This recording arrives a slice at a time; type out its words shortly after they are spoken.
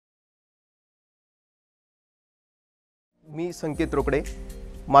मी संकेत रोकडे,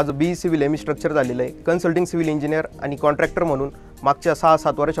 माझं बी civil M structure झालेलं आहे। कन्सल्टिंग सिव्हिल इंजिनियर आणि कॉन्ट्रॅक्टर म्हणून मागच्या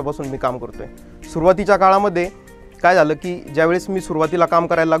 6-7 वर्षापासून मी काम करतोय। सुरुवातीच्या काळामध्ये काय झालं की ज्यावेळेस मी सुरुवातीला काम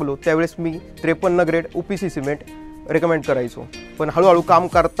करायला लागलो त्यावेळेस मी 53 ग्रेड ओपीसी सिमेंट रेकमेंड करायचो, पण हळूहळू काम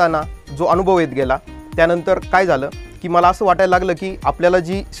करताना जो अनुभव येत गेला त्यानंतर काय झालं की मला असं वाटायला लागलं की आपल्याला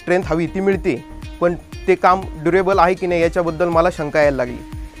जी स्ट्रेंथ हवी ती मिळते, पण ते काम ड्युरेबल आहे की नाही याच्याबद्दल मला शंका यायला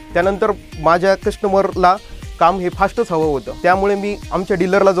लागली। त्यानंतर माझ्या कस्टमरला काम हे फास्टच हवं होतं, त्यामुळे मी आमच्या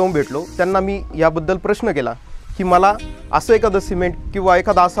डीलरला जाऊन भेटलो। त्यांना मी याबद्दल प्रश्न केला की मला असं एखादं सिमेंट किंवा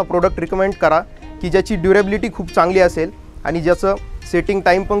एखादा असा प्रोडक्ट रिकमेंड करा की ज्याची ड्युरेबिलिटी खूप चांगली असेल आणि ज्याचं सेटिंग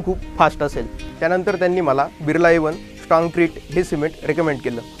टाईम पण खूप फास्ट असेल। त्यानंतर त्यांनी मला Birla.A1 StrongCrete हे सिमेंट रेकमेंड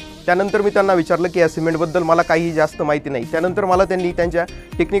केलं। त्यानंतर मी त्यांना विचारलं की या सिमेंटबद्दल मला काही जास्त माहिती नाही। त्यानंतर मला त्यांनी त्यांच्या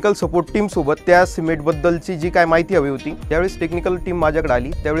टेक्निकल सपोर्ट टीमसोबत त्या सिमेंटबद्दलची जी काय माहिती हवी होती त्यावेळेस टेक्निकल टीम माझ्याकडे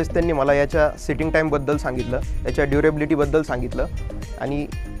आली, त्यावेळेस त्यांनी मला याच्या सेटिंग टाईमबद्दल सांगितलं, याच्या ड्युरेबिलिटीबद्दल सांगितलं आणि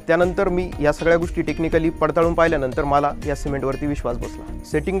त्यानंतर मी या सगळ्या गोष्टी टेक्निकली पडताळून पाहिल्यानंतर मला या सिमेंटवरती विश्वास बसला।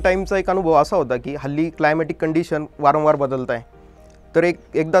 सेटिंग टाईमचा एक अनुभव असा होता की हल्ली क्लायमॅटिक कंडिशन वारंवार बदलत आहे, तर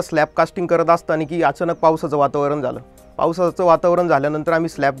एकदा स्लॅब कास्टिंग करत असताना की अचानक पावसाचं वातावरण झालं। पावसाचं वातावरण झाल्यानंतर आम्ही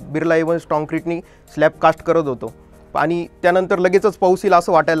Birla.A1 StrongCreteनी स्लॅब कास्ट करत होतो आणि त्यानंतर लगेचच पाऊस येईल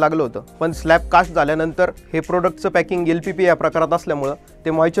असं वाटायला लागलं होतं, पण स्लॅब कास्ट झाल्यानंतर हे प्रोडक्टचं पॅकिंग LPP या प्रकारात असल्यामुळं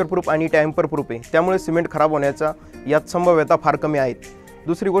ते मॉइश्चर प्रूफ आणि टॅम्पर प्रूफ आहे, त्यामुळे सिमेंट खराब होण्याचा यात संभाव्यता फार कमी आहेत।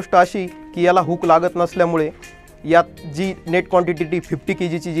 दुसरी गोष्ट अशी की याला हुक लागत नसल्यामुळे यात जी नेट क्वांटिटी 50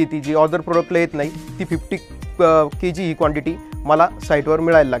 kgची जी ती जी अदर प्रोडक्टला येत नाही ती 50 kg ही क्वांटिटी मला साईटवर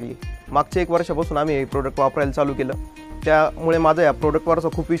मिळायला लागली। मागच्या 1 वर्षापासून आम्ही हे प्रोडक्ट वापरायला चालू केलं, त्यामुळे माझा या प्रोडक्टवरचा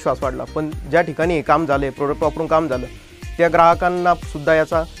खूप विश्वास वाढला। पण ज्या ठिकाणी हे काम झाले, प्रोडक्ट वापरून काम झालं, त्या ग्राहकांना सुद्धा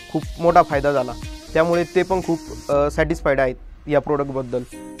याचा खूप मोठा फायदा झाला, त्यामुळे ते पण खूप सॅटिस्फाईड आहेत या प्रोडक्टबद्दल।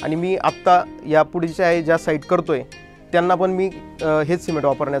 आणि मी आत्ता या पुढच्या ज्या साईट करतोय त्यांना पण मी हेच सिमेंट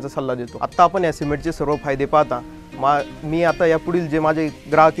वापरण्याचा सल्ला देतो। आत्ता आपण या सिमेंटचे सर्व फायदे पाहता मी आता यापुढील जे माझे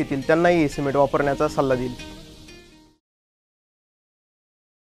ग्राहक येतील त्यांनाही हे सिमेंट वापरण्याचा सल्ला देईल।